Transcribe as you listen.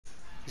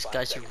These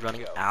guys are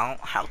running out.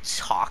 How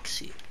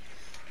toxic.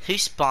 Who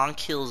spawn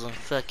kills on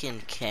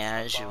fucking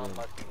casual?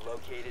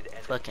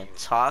 Fucking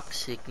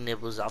toxic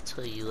nibbles, I'll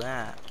tell you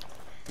that.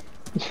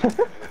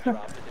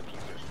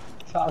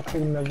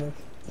 Toxic nibbles.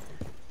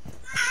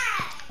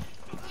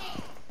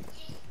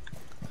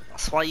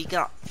 That's why you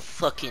got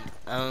fucking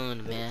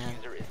owned, man.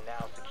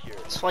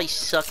 That's why you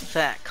suck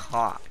fat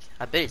cock.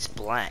 I bet it's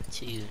black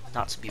too,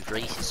 not to be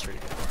racist or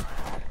anything.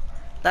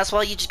 That's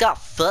why you just got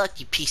fucked,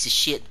 you piece of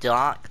shit,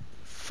 doc.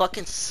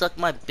 Fucking suck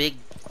my big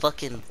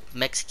fucking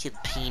Mexican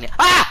penis.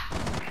 Ah!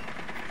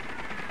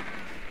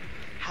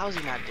 How is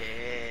he not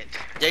dead?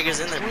 Jaeger's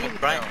in there,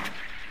 Brian.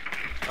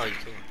 Oh, you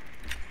killed him.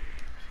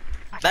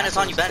 Bandit's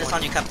on you,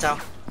 Capital.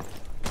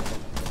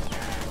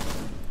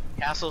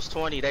 Castle's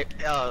 20. They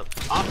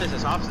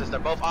offices. They're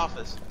both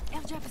office.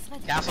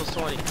 Castle's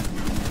 20.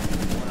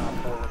 1 op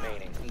 4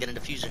 remaining. I'm getting a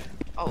diffuser.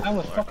 Oh, I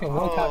was fucking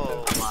one oh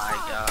tap. my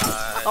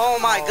god. Oh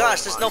my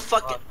gosh, there's no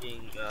fucking.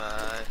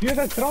 God. You're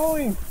the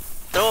throwing.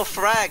 Throw a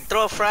frag.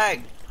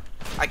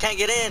 I can't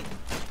get in.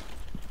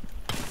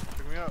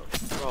 Pick me up.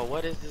 Bro,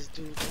 what is this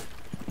dude?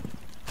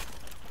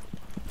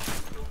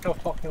 No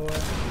fucking way.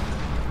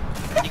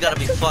 You gotta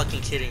be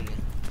fucking kidding me.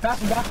 Back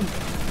him.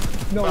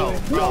 No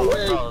Bro,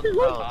 way. bro,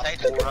 take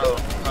the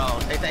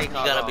You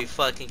gotta be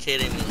fucking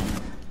kidding me.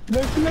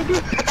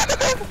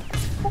 Nigga.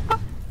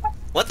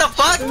 What the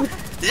fuck?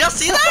 Did y'all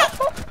see that?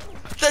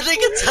 The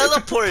nigga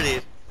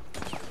teleported.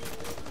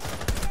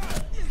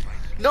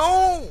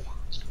 No.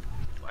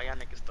 Why y'all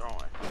niggas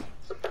throwing?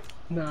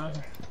 Nah.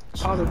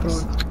 I'll be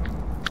throwing.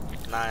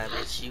 Nah,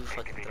 bitch, you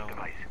fucking throwing.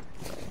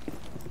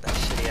 That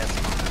shitty ass.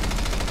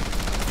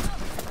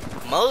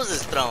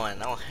 Moses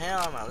throwing. Oh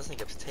hell no, this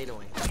nigga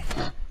potatoing.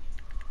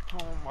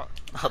 Oh my.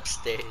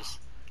 Upstairs.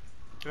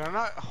 Did I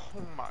not?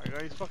 Oh my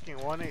god, he's fucking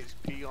 1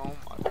 HP. Oh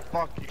my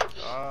fucking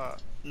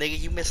god. Nigga,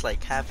 you missed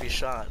like half your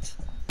shots.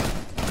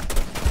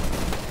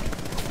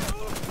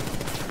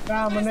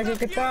 Nah, my nigga,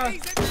 get down.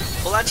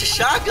 Pull out your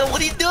shotgun.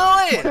 What are you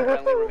doing?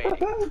 Friendly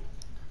remaining.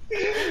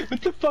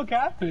 What the fuck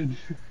happened?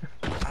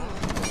 I don't know.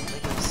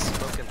 Nigga was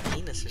smoking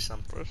penis or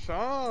something.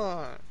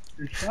 Rashawn.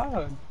 You're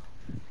shot.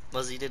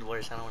 Moses, you did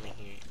worse. I don't want to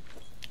hear it.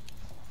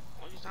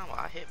 What are you talking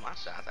about? I hit my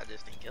shots, I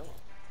just didn't kill him.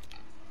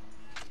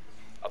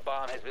 A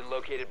bomb has been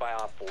located by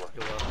op 4.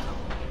 You're welcome.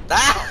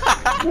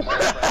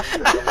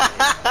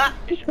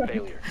 Mission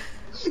failure.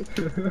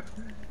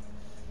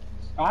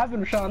 What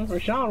happened, Rashawn?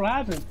 Rashawn, what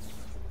happened?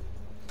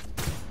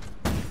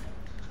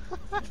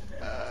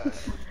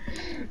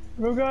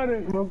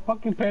 We're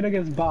fucking playing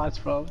against bots,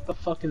 bro. What the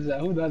fuck is that?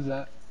 Who does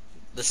that?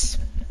 The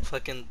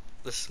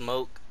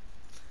smoke.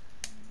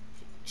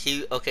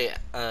 He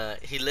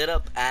lit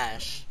up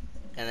Ash,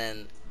 and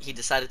then he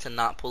decided to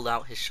not pull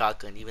out his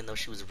shotgun, even though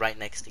she was right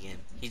next to him.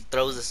 He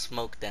throws the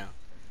smoke down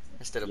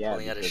instead of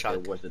pulling out his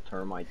shotgun. There was a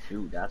termite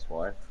too. That's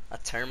why. A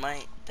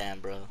termite? Damn,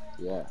 bro.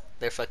 Yeah.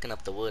 They're fucking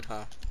up the wood,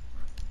 huh?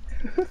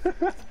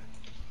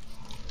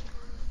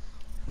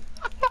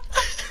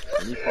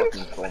 And he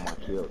fucking stole my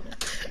kill.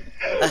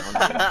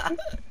 And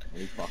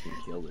he fucking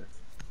killed her.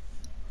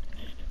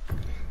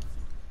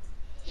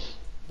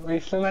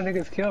 Wait, still that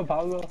nigga's kill,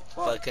 Pablo.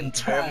 Fucking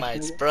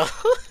termites, bro.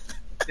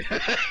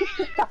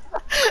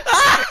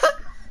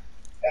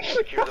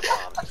 Secure the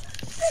bombs.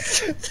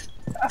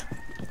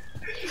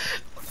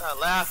 Stop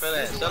laughing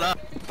at. Shut up.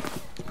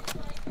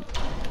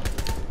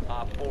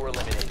 Op 4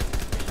 eliminated.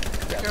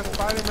 Got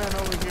Spider-Man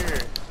over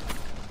here.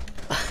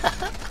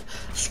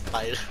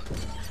 Spider.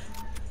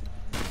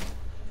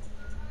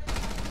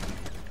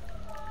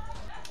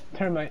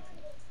 Termite,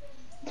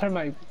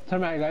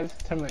 guys.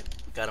 Termite.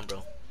 Got him,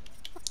 bro.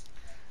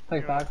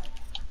 Like five.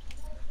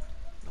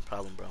 No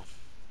problem, bro.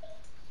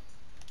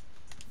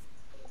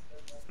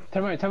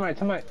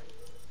 Termite.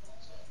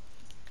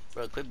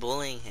 Bro, quit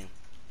bullying him.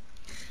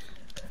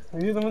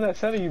 You're the one that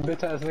said it, you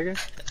bitch ass nigga.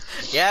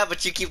 Yeah,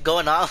 but you keep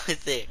going on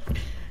with it.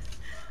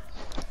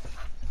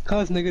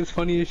 Cause nigga's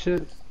funny as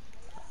shit.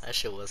 That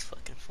shit was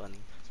fucking funny.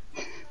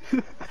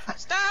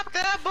 Stop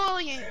that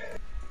bullying.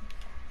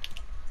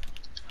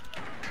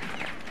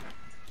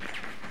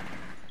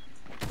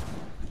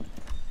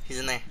 He's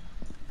in there.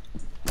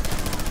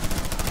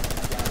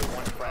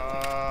 One friendly.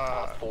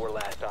 Op 4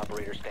 last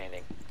operator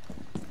standing.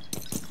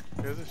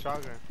 Here's a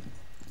shotgun.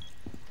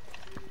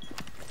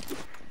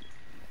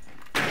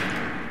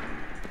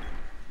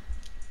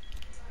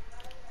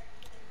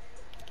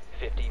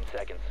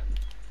 Seconds.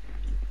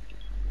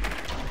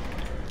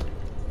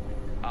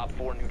 Op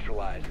 4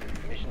 neutralized.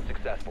 Mission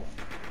successful.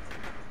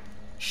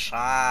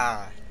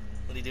 Sean,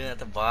 what are you doing at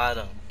the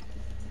bottom?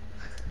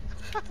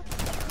 Look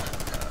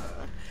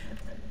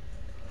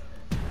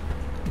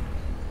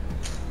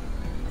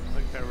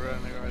at that real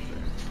nigga right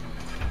there.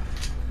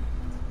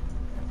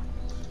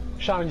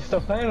 Sean, you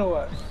still playing or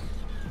what?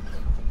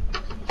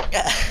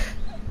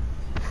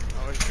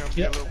 Always come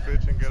be a little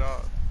bitch and get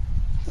off.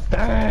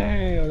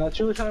 Damn, that's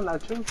you, Sean,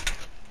 that's you.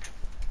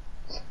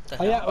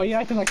 Oh yeah,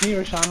 acting like me,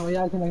 Rashawn. Oh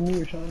yeah, acting like me,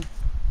 Rashawn.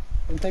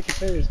 I'm taking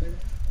serious, nigga.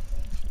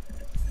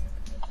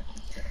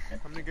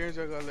 How many games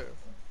I got left?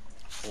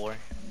 4.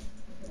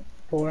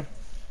 4.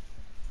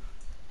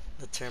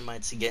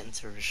 termites getting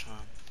to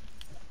Rashawn.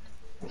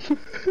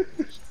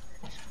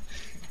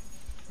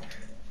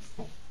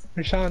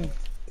 Rashawn.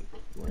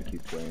 You wanna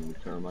keep playing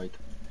with termite?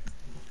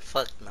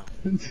 Fuck no.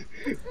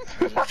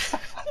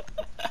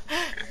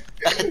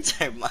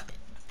 Termite.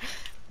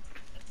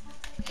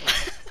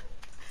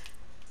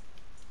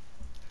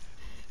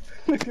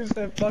 Look at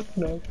that fuck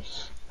no.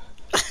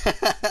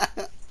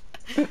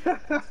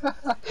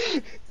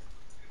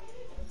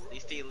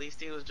 At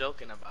least he was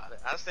joking about it.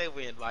 I say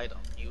we invite him.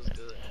 He was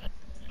good.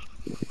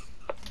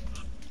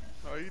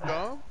 Are you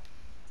dumb?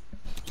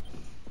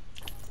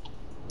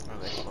 I'm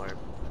ready for it.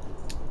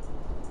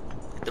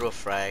 Threw a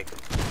frag.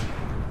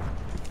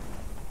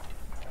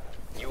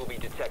 You will be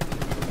detected in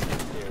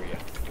this area.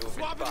 You will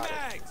be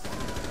spotted.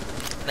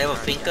 They have a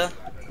finca.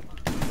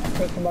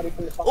 Somebody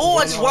from the fucking Oh,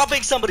 I just ground.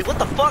 robbing somebody. What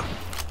the fuck?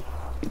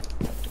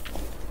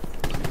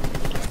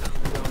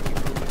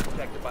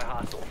 Detected by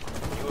hostiles.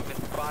 You have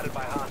been spotted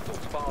by hostiles.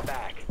 Fall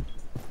back.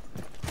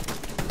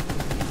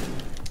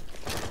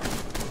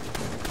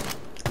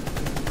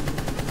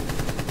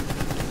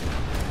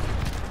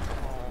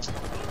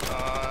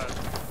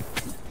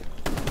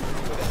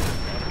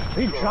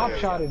 He drop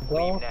shotted,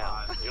 bro. Leave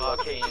now. Your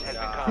location has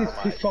been He's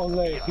compromised. so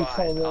late. He's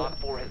so Advised, late. Op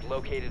 4 has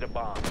located a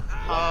bomb.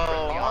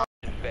 Oh.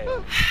 Failed.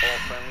 All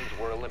friendlies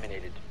were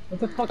eliminated. What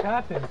the fuck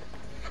happened?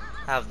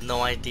 I have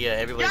no idea.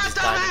 Everybody Y'all just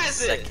died in a dumbasses!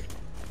 second.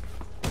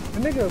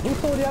 Nigga, who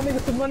told y'all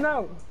niggas to run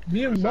out?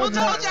 Me and Who Mug. told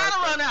y'all to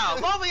run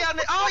out? Both of y'all,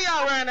 all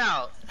y'all ran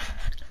out.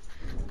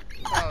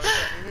 Oh,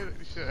 you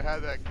should have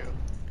had that kill.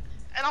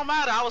 It don't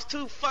matter. I was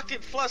too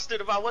fucking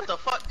flustered about what the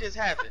fuck just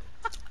happened.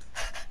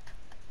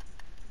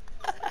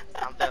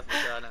 I'm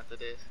definitely done after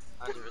this.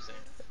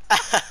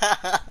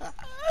 100%.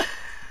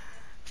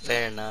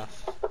 Fair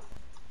enough.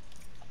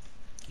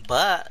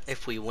 But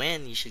if we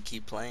win, you should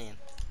keep playing.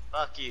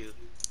 Fuck you.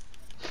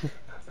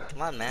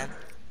 Come on, man.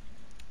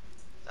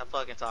 Stop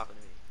fucking talking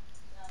to me.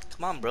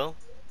 Come on, bro.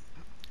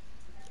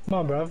 Come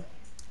on, bro.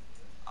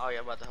 Oh,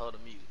 you're about to hold a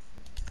mute.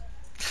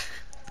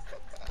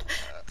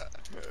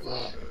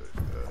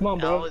 Come on,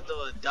 Y'all bro. always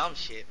doing dumb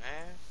shit,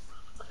 man.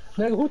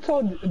 Nigga, who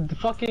told the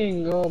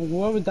fucking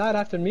whoever died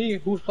after me?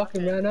 Who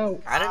fucking ran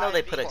out? I didn't know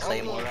they put a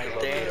claymore right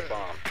there. Located a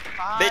bomb.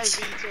 Bitch.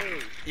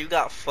 5v2. You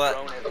got Drone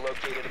fucked. has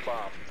located a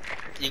bomb.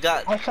 You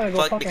got I was trying to go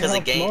fucked fucking because of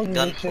help game Logan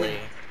and shit. gunplay.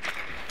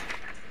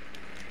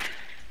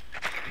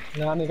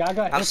 Nah, nigga, I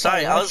got. I'm hit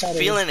sorry, by I was one shot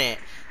feeling it.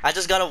 I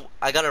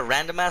got a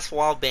random ass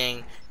wall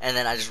bang, and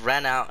then I just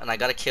ran out and I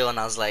got a kill, and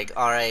I was like,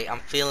 all right, I'm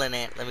feeling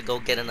it. Let me go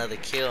get another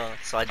kill.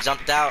 So I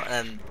jumped out,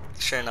 and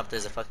sure enough,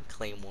 there's a fucking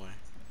claymore.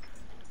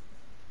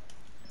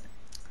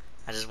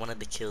 I just wanted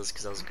the kills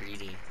because I was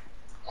greedy.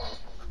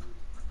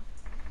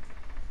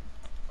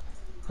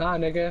 Nah,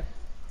 nigga.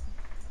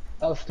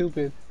 That was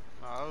stupid.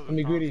 Nah, that was Let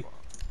me greedy.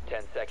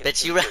 10 seconds.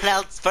 Bet you ran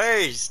out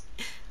first.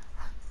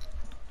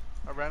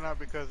 I ran out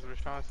because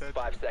Rashawn said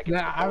 5 seconds.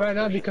 Nah, I ran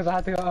out because I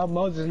had to go help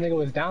Moses. Nigga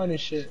was down and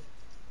shit.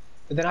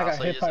 But then I got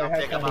So hit you by just a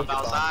gonna pick him up headshot.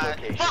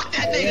 outside? Fuck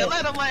that nigga,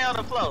 let him lay on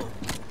the floor.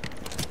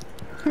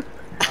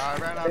 I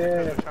ran out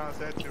Yeah. because Rashawn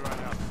said to run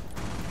out.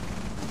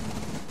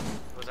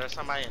 Was there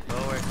somebody in door?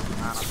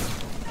 I don't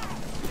know.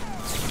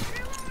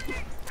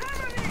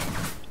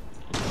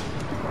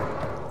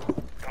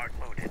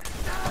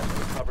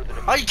 Cover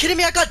the Are you kidding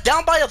me? I got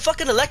down by a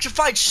fucking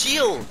electrified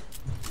shield.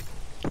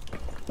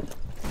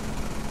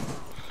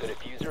 The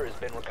diffuser has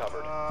been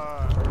recovered.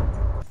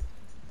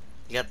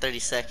 You got 30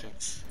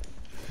 seconds.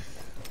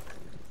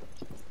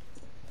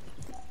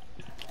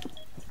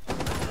 1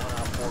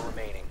 Op 4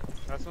 remaining.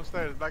 That's some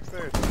stairs, back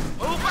stairs.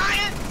 Move,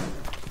 Ryan!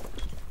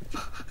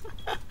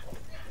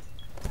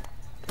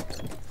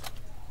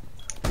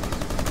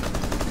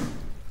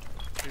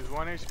 He's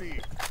 1 HP.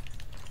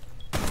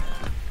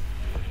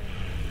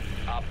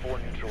 Op 4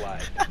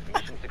 neutralized.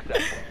 Mission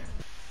successful.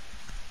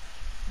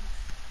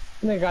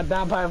 Nigga got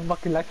down by a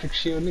fucking electric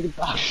shield. Nigga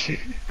dog shit.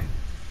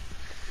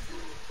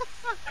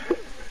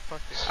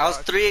 I was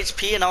 3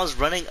 HP and I was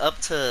running up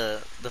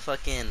to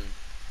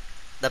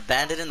the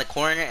bandit in the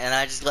corner, and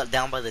I just got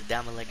down by the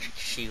damn electric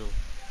shield.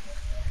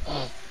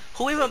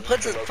 Who even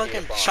puts a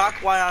fucking shock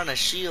wire on a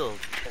shield?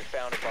 Has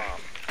found a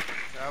bomb.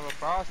 You have a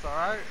frost,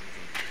 alright?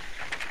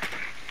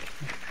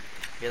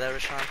 Hear that,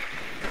 Rashawn?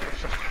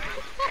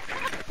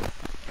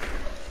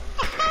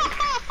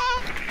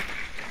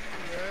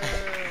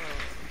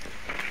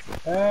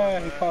 Yeah.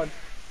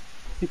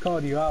 He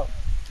called you out.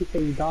 He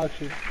said you dog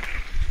shit.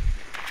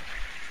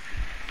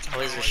 How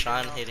is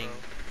Rashawn hitting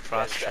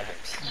frost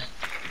traps?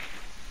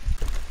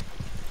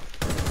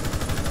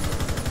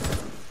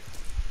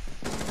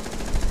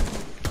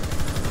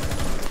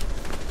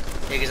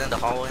 Niggas in the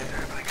hallway.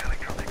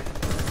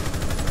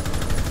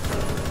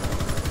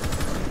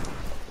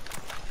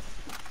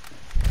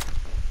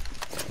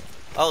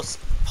 Oh,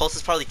 Pulse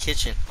is probably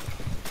kitchen.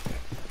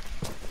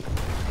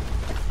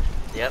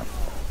 Yep.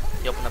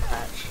 He opened a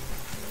patch.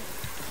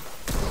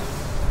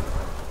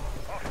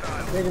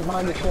 Niggas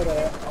behind the shit,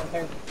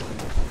 okay.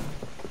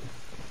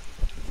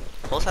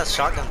 Pulse has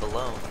shotgun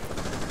below.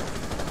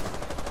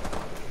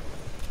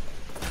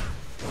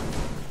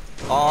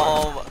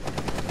 Oh.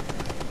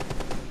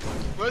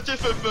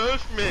 What's your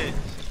advancement?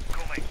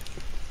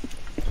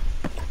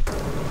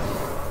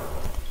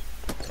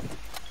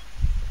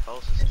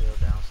 Host is still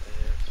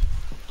downstairs.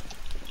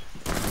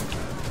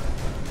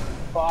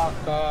 Fuck.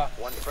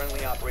 One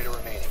friendly operator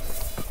remaining.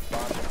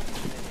 Bomb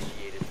diffusion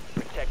initiated.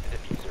 Protect the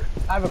diffuser.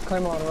 I have a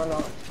claymore on run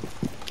out.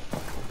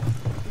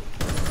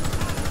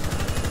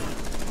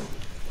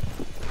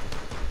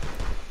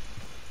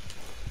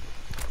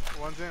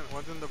 One's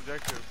in the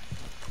objective.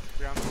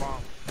 Behind the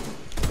bomb.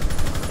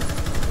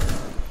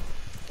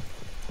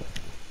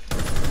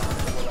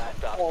 Last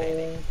stop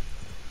standing.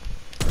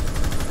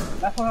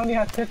 That one only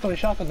has pistol and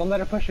shotgun. Don't let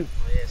her push you.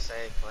 Play it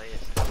safe, play it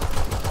safe.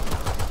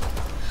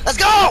 Let's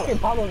go! Fucking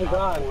Pablo's a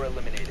god. 4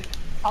 eliminated.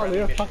 Pablo, Friendly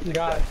you're a mission fucking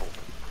god. successful.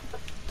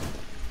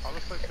 All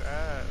this place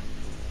ass.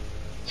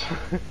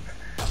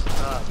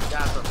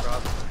 Gas up, bro.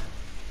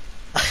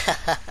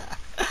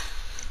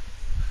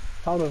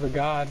 Pablo's a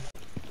god.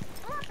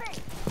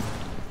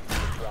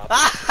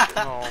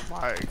 Oh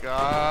my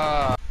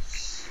god.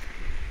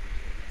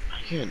 I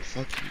can't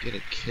fucking get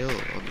a kill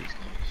on these guys.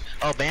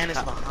 Oh, Ban is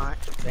behind.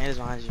 Ban is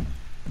behind you.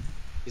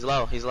 He's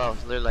low. He's low.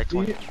 He's literally like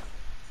 20.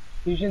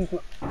 Fusion's.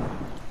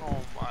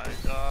 Oh my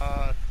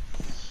god.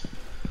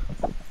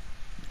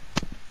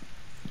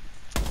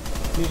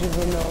 Fusion's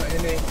in no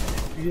NA.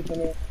 Fusion's in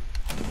no.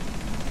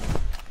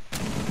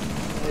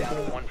 Down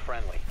to one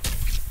friendly.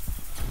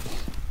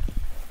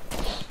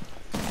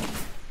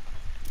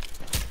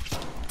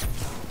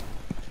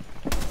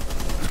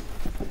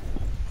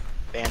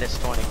 Bandit's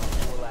 20.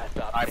 4 last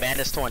stop. Alright,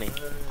 Bandit's 20.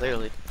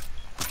 Literally.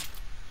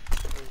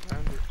 Where's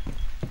Andy?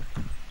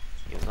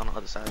 He was on the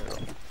other side of the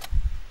road.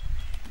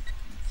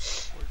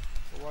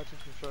 We're watching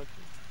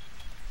construction.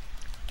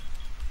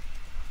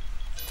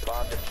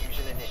 Bomb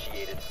diffusion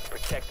initiated.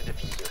 Protect the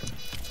diffuser.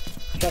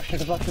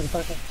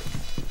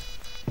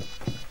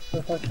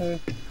 Deflection.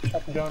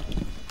 Shot the John.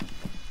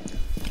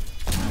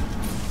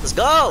 Let's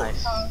go!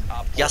 Nice.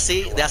 Y'all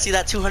see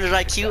that 200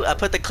 IQ? I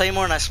put the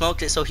claymore and I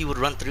smoked it so he would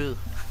run through.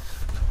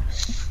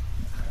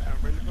 Yeah,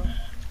 really, bro?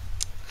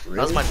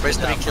 That was my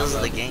first 3 kills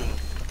of the game.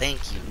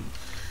 Thank you.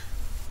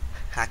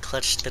 I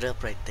clutched it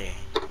up right there.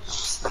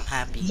 I'm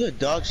happy. He's a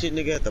dog shit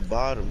nigga at the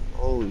bottom.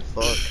 Holy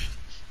fuck.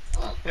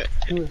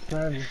 He was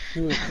friendly.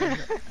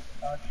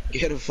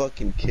 Get a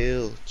fucking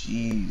kill.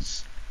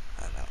 Jeez.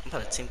 I don't know. I'm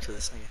about to team to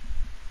this nigga.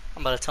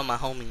 I'm about to tell my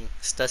homie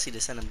Stussy to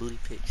send him booty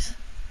pics.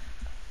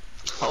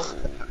 Oh.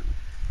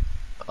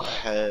 Oh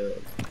hell.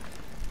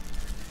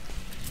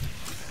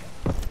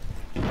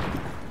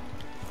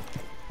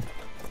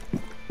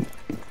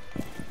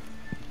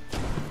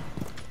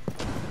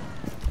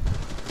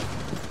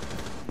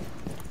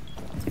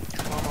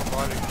 Come on, my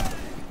body.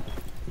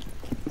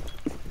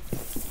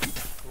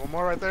 One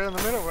more right there in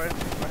the middle, right?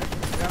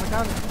 Down the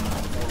counter.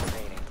 4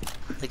 remaining.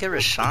 Look at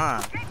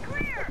Rashawn.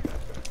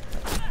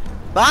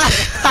 Oh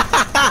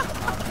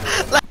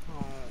my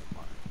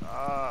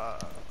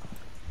god.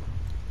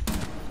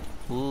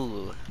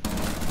 Ooh.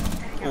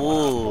 4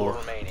 Ooh.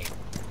 remaining.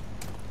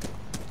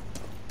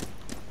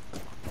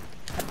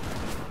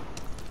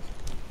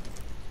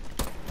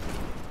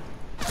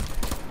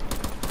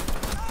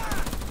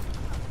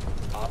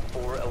 Op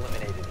 4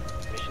 eliminated.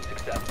 Mission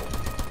successful.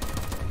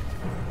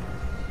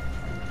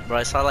 Bro,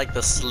 I saw like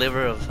the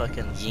sliver of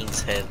fucking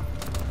Ying's head.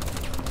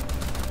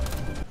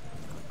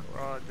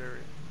 Oh, Jerry.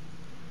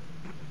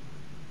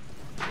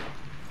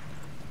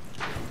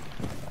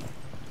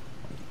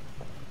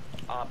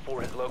 Op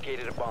 4 has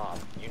located a bomb.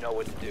 You know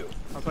what to do.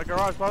 Outside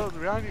garage, follow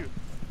behind you.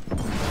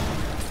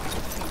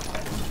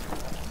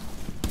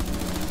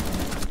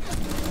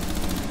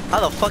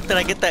 How the fuck did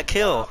I get that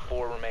kill? Op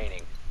 4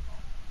 remaining.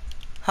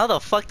 How the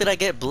fuck did I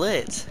get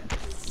blitz?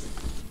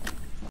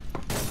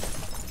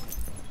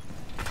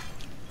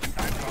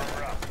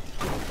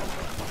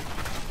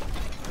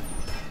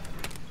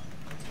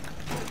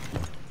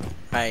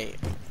 Alright,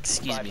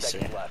 excuse 5 me, sir.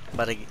 seconds left.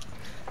 But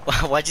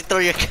why'd you throw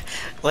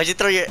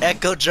your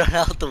echo drone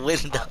out the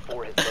window? Op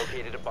 4 has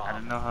located a bomb. I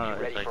don't know how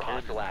Be ready it's for like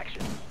hostile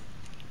action.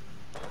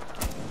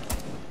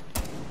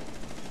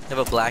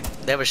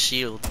 They have a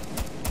shield.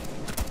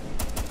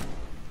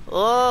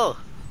 Oh!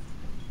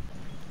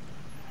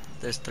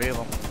 There's 3 of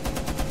them.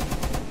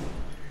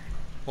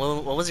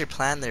 What was your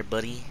plan there,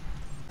 buddy?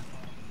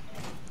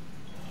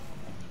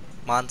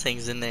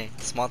 Montang's in there,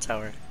 small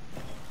tower.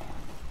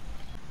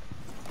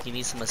 You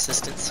need some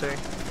assistance, sir?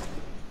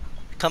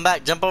 Come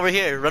back, jump over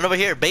here, run over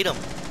here, bait him.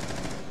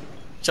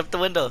 Jump the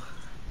window.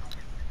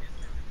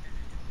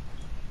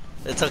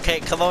 It's okay,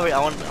 come over. I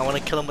want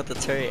to kill him with the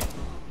turret.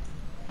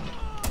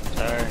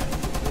 Sir.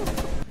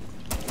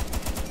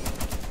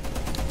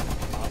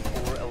 Op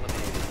 4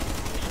 eliminated.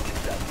 Mission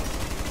successful.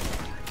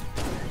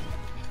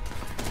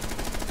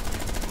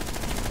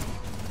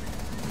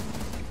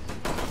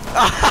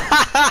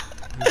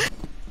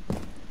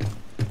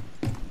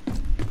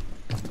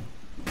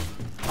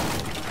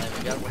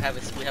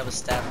 We have a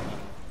staff.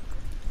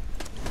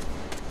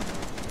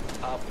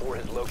 Op 4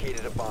 has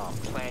located a bomb.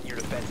 Plan your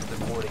defenses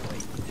accordingly.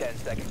 10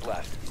 seconds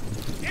left.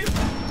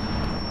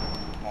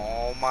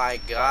 Oh my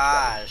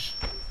gosh.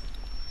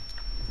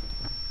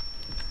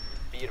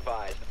 Be Be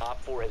advised,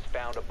 Op 4 has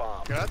found a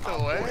bomb. Get out the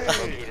Op 4 has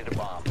way. located a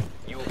bomb.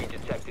 You will be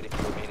detected if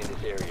you remain in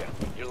this area.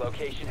 Your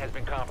location has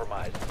been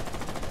compromised.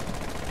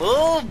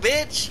 Oh,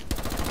 bitch!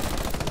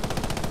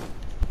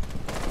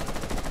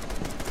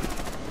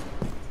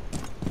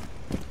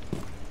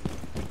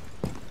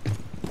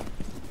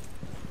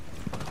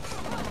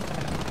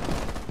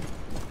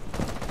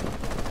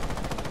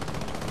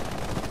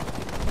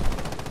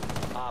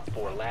 Op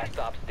 4, last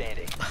stop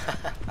standing.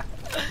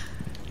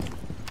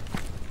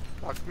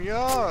 Fuck me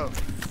up.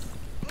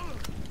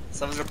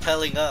 Someone's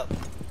rappelling up.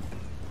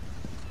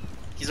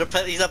 He's up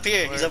here. He's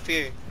Where? up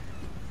here.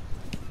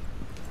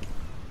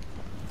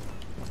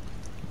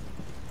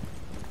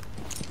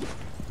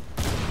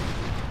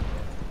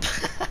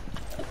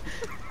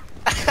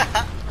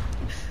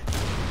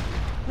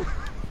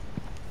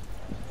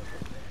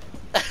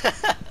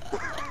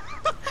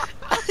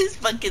 He's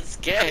fucking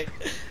scared.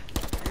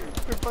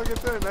 Qué fucking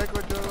thing, like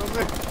what you're on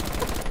there.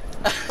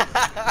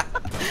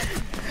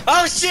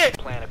 Oh shit!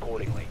 Plan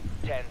accordingly.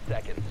 10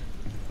 seconds.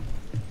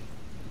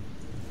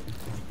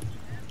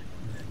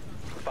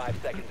 5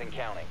 seconds and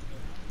counting.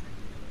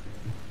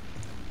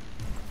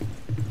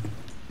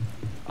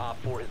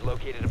 Op 4 has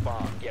located a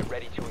bomb. Get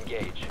ready to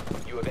engage.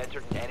 You have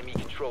entered an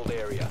enemy-controlled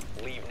area.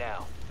 Leave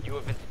now. You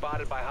have been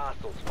spotted by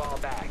hostiles. Fall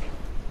back.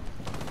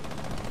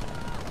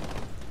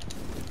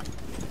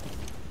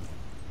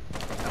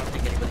 I don't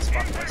think anybody's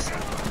fucking my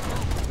son.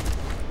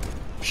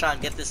 Sean,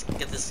 get this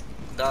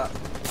dot.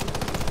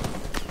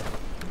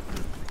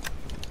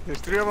 There's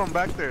 3 of them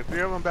back there. 3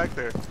 of them back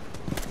there.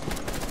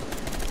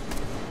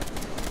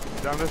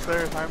 Down the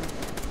stairs, Hyman.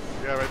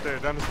 Yeah, right there.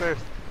 Down the stairs.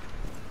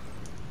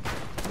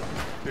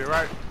 To your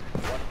right.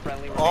 One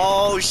friendly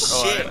Oh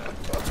shit!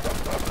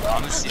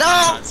 Honestly, No!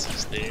 that's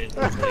just there.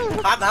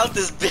 I'm out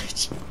this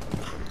bitch.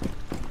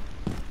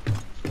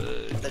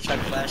 Fuck. They're trying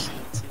to flash you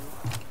too.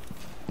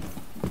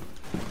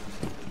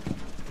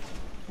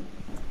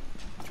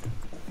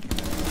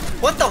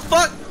 What the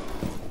fuck?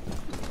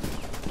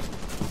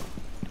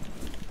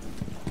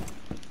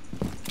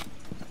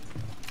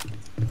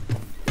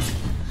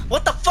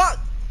 What the fuck?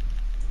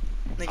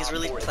 Niggas Op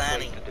really 4 has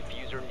planning. placed a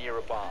diffuser near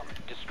a bomb.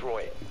 Destroy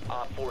it.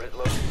 Op 4 has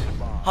located a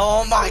bomb.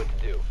 Oh my- Know what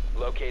to do.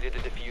 Located the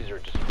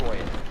diffuser. Destroy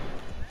it.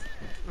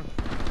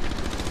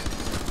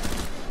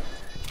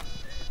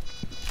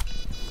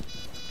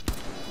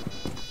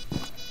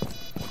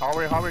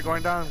 Hallway,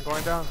 going down,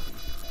 going down.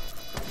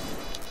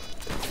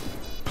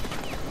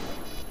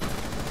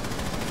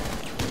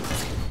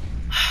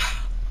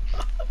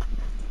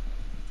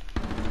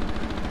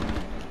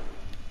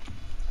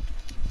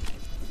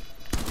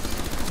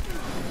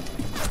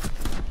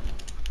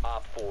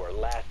 Op 4,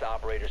 last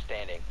operator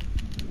standing.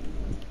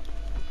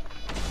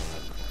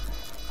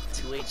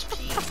 2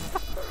 HP.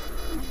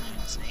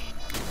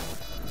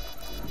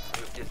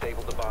 You've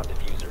disabled the bomb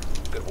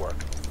diffuser. Good work.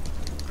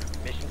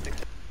 Mission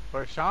success.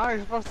 But Sean, you're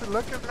supposed to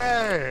look at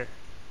me.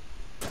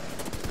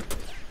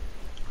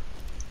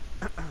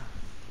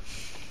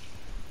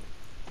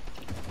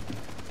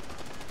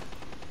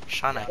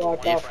 Sean, I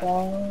What the fuck?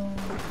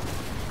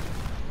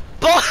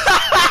 Bull-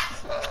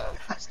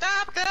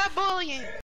 Stop the bullying.